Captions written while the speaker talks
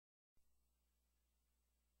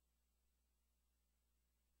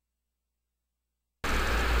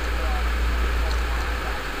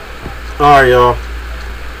Alright, y'all.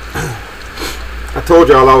 I told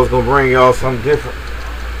y'all I was gonna bring y'all something different.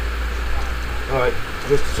 Alright,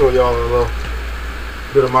 just to show y'all a little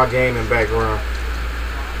bit of my gaming background.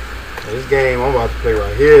 Now, this game I'm about to play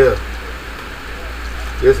right here.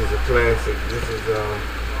 This is a classic. This is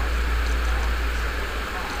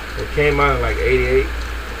it came out in like 88,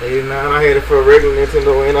 89. I had it for a regular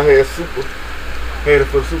Nintendo and I had it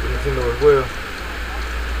for the Super Nintendo as well.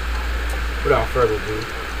 Without further ado,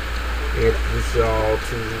 introduce y'all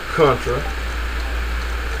to Contra.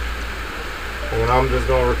 And I'm just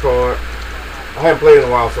gonna record. I haven't played in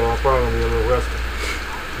a while, so I'm probably gonna be a little rusty.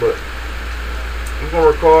 But I'm gonna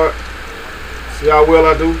record, see how well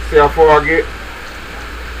I do, see how far I get.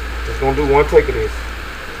 Just gonna do one take of this.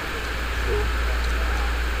 So,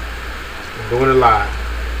 I'm doing it live.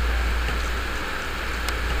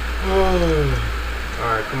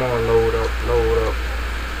 Alright, come on, load up.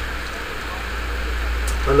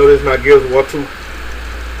 I know this is not Gears of War 2.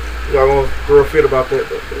 Y'all gonna throw a fit about that,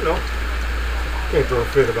 but you know, can't throw a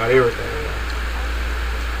fit about everything.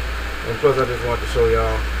 And plus, I just wanted to show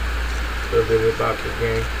y'all a little bit about this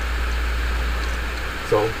game.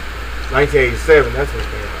 So, 1987, that's when it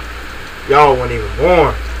came out. Y'all weren't even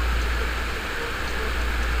born.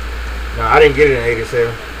 Nah, I didn't get it in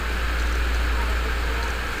 87.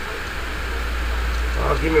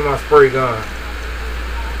 Oh, give me my spray gun.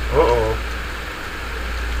 Uh-oh.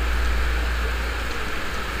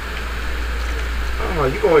 Oh,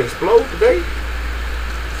 you gonna explode today?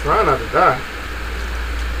 Try not to die.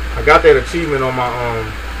 I got that achievement on my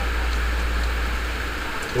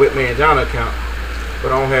Whitman John account,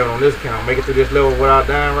 but I don't have it on this account. Make it through this level without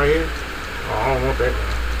dying right here. Oh, I don't want that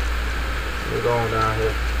gun. We're going down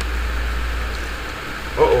here.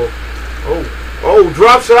 Oh,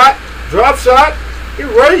 drop shot. Get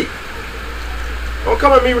right. Don't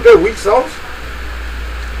come at me with that weak sauce.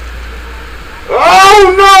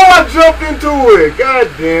 Oh no, I jumped into it. God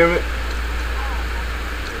damn it.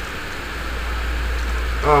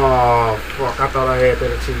 Oh fuck, I thought I had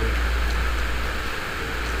that achievement.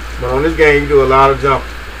 But on this game you do a lot of jumping.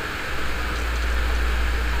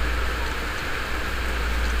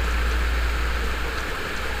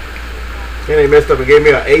 Then they messed up and gave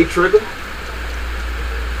me an A trigger.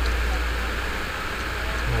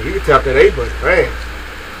 Now you can tap that A button fast.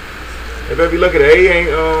 They better be lucky the A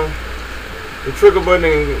ain't the trigger button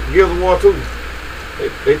in Gears of War 2.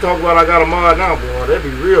 They talk about I got a mod now, boy. That'd be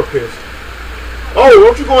real pissed. Oh,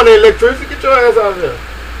 don't you go in there, electricity? Get your ass out of there.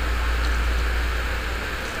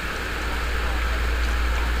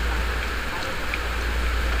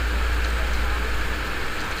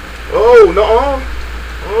 Oh, no.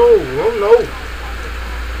 Oh, no.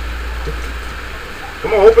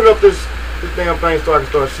 Come on, open up this damn thing so I can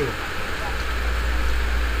start shooting.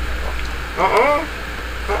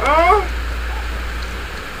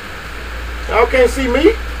 Y'all can't see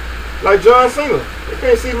me like John Cena. They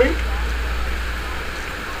can't see me.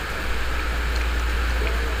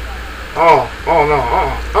 Oh no,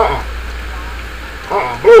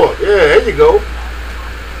 blow up. Yeah, there you go.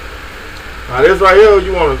 Now this right here,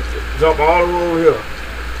 you want to jump all the way over here.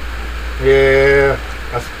 Yeah.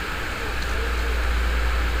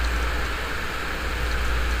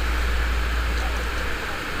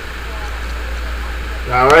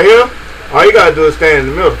 Now right here, all you gotta do is stand in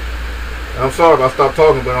the middle. I'm sorry if I stopped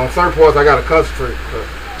talking, but on certain parts I gotta concentrate. Cause,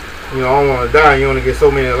 you know, I don't want to die. You only get so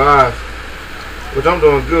many lives. Which I'm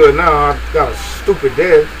doing good now. I got a stupid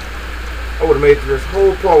death. I would have made it through this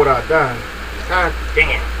whole part without dying. God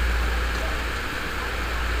damn.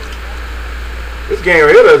 This game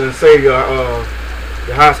right here doesn't save your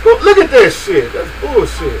high score. Look at that shit. That's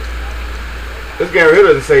bullshit. This game right here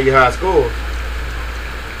doesn't save your high scores.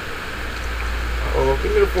 Uh-oh,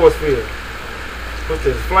 give me the force field. What's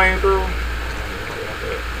this, flamethrower?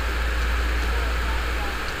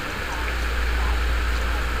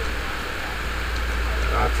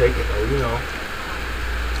 I'll take it though, you know.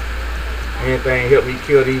 Anything help me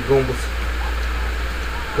kill these Goombas.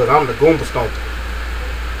 Cause I'm the Goomba Stomper.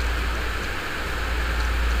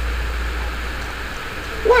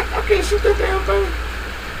 What? I can't shoot that damn thing?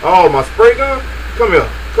 Oh, my spray gun? Come here.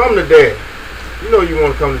 Come to Dad. You know you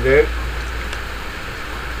want to come to Dad.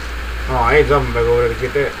 Oh, I ain't jumping back over there to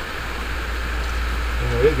get that. You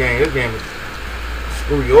know, this game will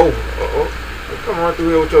screw you over. Uh-oh. Come right through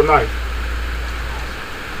here with your knife.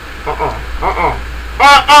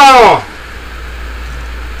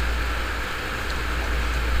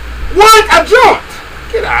 What? I jumped!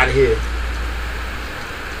 Get out of here.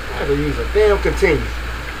 I have to use a damn continue.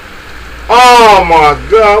 Oh my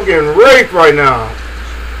god, I'm getting raped right now.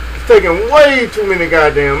 It's taking way too many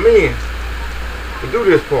goddamn men to do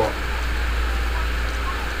this part.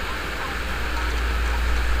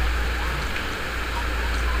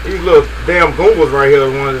 These little damn Goombas right here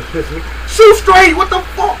are the ones that piss me. Shoot straight! What the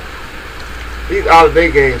fuck? These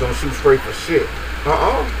out-of-date games don't shoot straight for shit.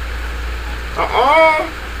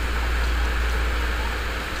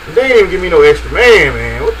 They ain't even give me no extra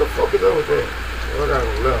man. What the fuck is up with that? Oh, I gotta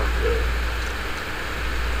go left. Yeah.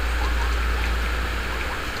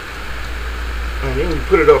 Man, you can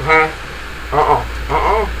put it up high.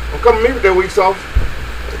 Don't come to me with that weak sauce.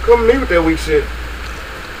 Don't come to me with that weak shit.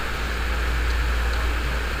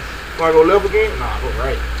 Do I go left again? Nah, go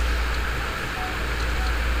right.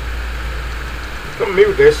 Come to me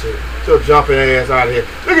with that shit. Your jumping ass out of here.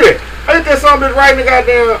 Look at that. I hit that son bitch right in the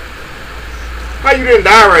goddamn. How you didn't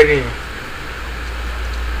die right then?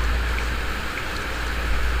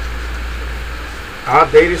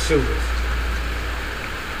 Outdated shooters.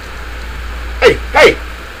 Hey!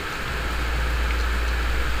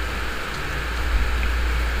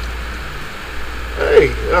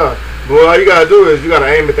 Boy, all you gotta do is you gotta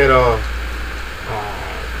aim at that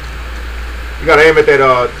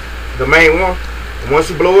the main one. And once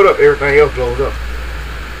you blow it up, everything else blows up.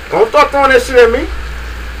 Don't start throwing that shit at me.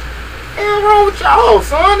 What's wrong with y'all,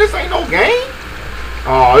 son? This ain't no game.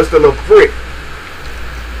 Oh, it's the little brick.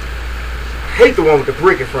 I hate the one with the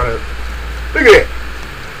brick in front of it. Look at that.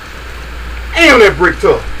 Damn, that brick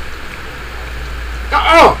tough.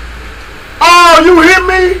 Oh, you hit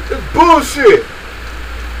me? That's bullshit.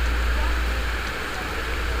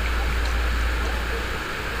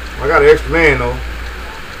 I got an extra man though.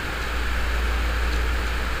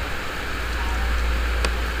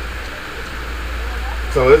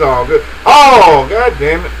 So it's all good. Oh, god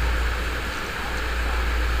damn it.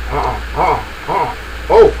 Oh.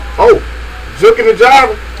 Juking and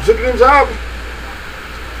jiving.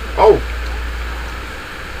 Oh,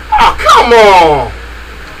 come on.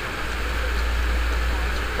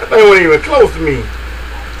 That thing wasn't even close to me.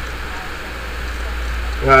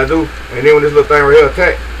 You gotta do. And then when this little thing right here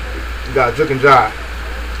attack, you gotta juke and jive.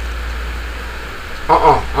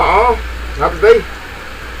 Not today.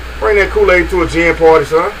 Bring that Kool-Aid to a gin party,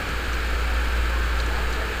 son.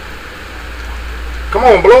 Come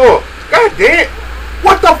on, blow up. God damn.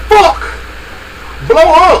 What the fuck?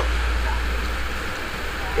 Blow up.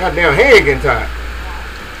 Goddamn hand getting tired.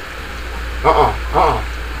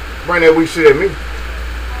 Bring that weak shit at me.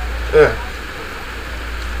 Yeah.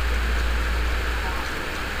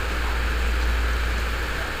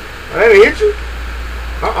 That didn't hit you?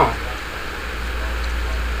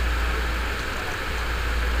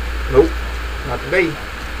 Nope. Not today.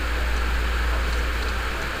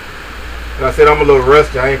 Like I said, I'm a little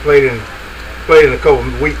rusty. I ain't played in a couple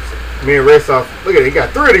weeks. Me and Red Sox. Look at it. He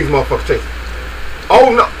got 3 of these motherfuckers chasing. Oh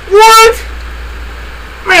no. What?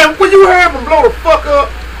 Man, will you have him blow the fuck up?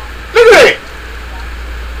 Look at that.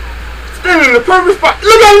 Standing in the perfect spot.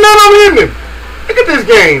 Look how none of them hitting him. Look at this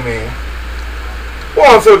game, man. Boy,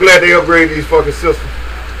 I'm so glad they upgraded these fucking systems.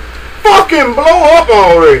 Fucking blow up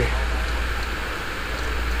already.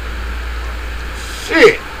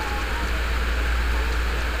 Shit.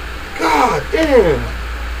 God damn.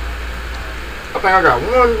 I think I got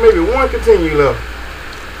maybe one continue left.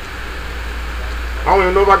 I don't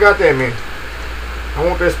even know if I got that many. I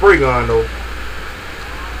want that spray gun though.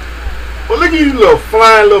 But look at you, little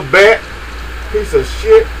flying little bat. Piece of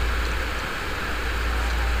shit.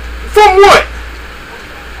 From what?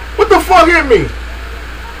 What the fuck hit me?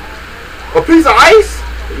 A piece of ice?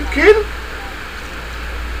 Are you kidding?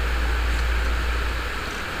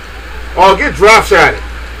 Oh, get drop shotted.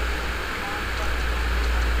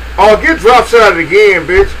 Oh, get drop shotted again,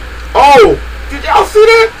 bitch. Oh, did y'all see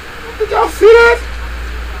that? Did y'all see that?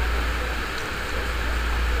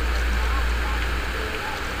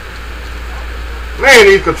 Man,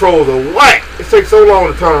 these controls are whack. It takes so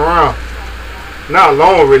long to turn around. Not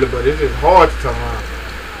long really, but it's just hard to turn around.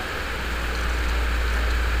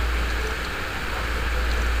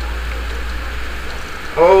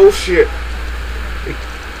 Oh shit.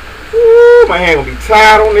 Ooh, my hand gonna be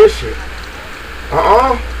tied on this shit.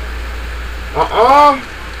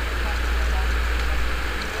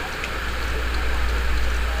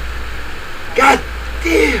 God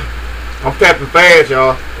damn. I'm tapping fast,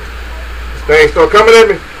 y'all. This thing start coming at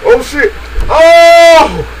me. Oh shit.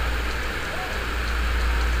 Oh!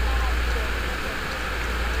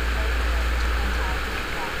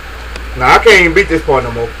 Nah, I can't even beat this part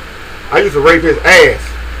no more. I used to rape his ass.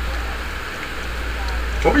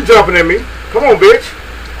 Don't be jumping at me. Come on, bitch.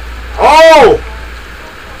 Oh!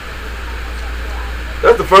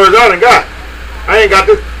 That's the first I done got. I ain't got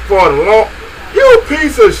this far in a long... You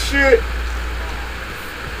piece of shit.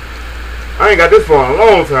 I ain't got this far in a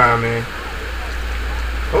long time, man.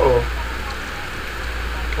 Uh-oh.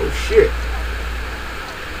 Oh, shit.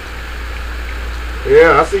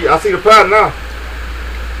 Yeah, I see the pattern now.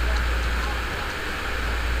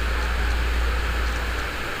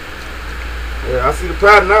 Yeah, I see the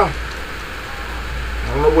pattern now.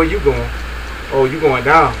 I don't know where you going. Oh, you going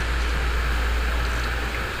down.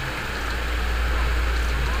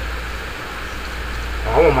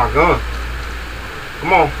 Oh, I want my gun.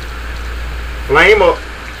 Come on. Flame up.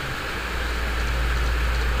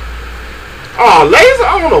 Oh, laser?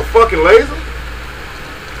 I want no fucking laser.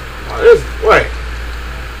 Oh, this, wait.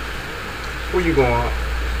 Where you going?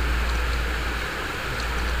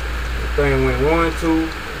 The thing went 1, 2,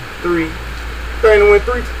 3. The thing went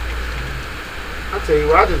 3. I tell you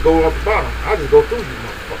what, I just go off the bottom. I just go through you,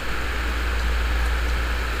 motherfucker.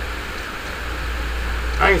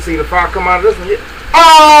 I ain't seen the fire come out of this one yet.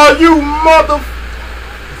 Oh, you mother.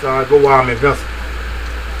 It's alright, go while I'm invincible.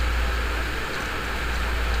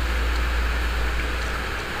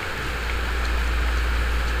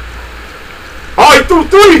 Oh, he threw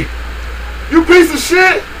 3! You piece of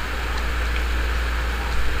shit!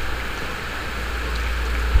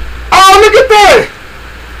 Oh, look at that!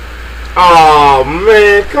 Oh,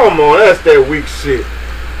 man, come on. That's that weak shit.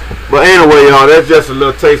 But anyway, y'all, that's just a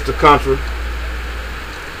little taste of Contra.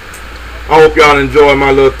 I hope y'all enjoy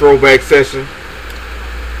my little throwback session.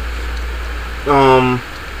 Some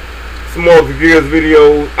more Gears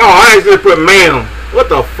videos. Oh, I actually put ma'am. What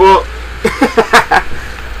the fuck?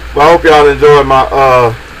 But I hope y'all enjoyed my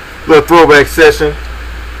little throwback session.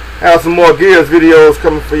 I have some more Gears videos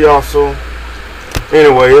coming for y'all soon.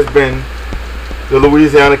 Anyway, it's been the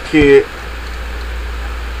Louisiana Kid,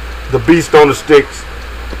 the Beast on the Sticks.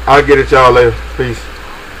 I'll get at y'all later. Peace.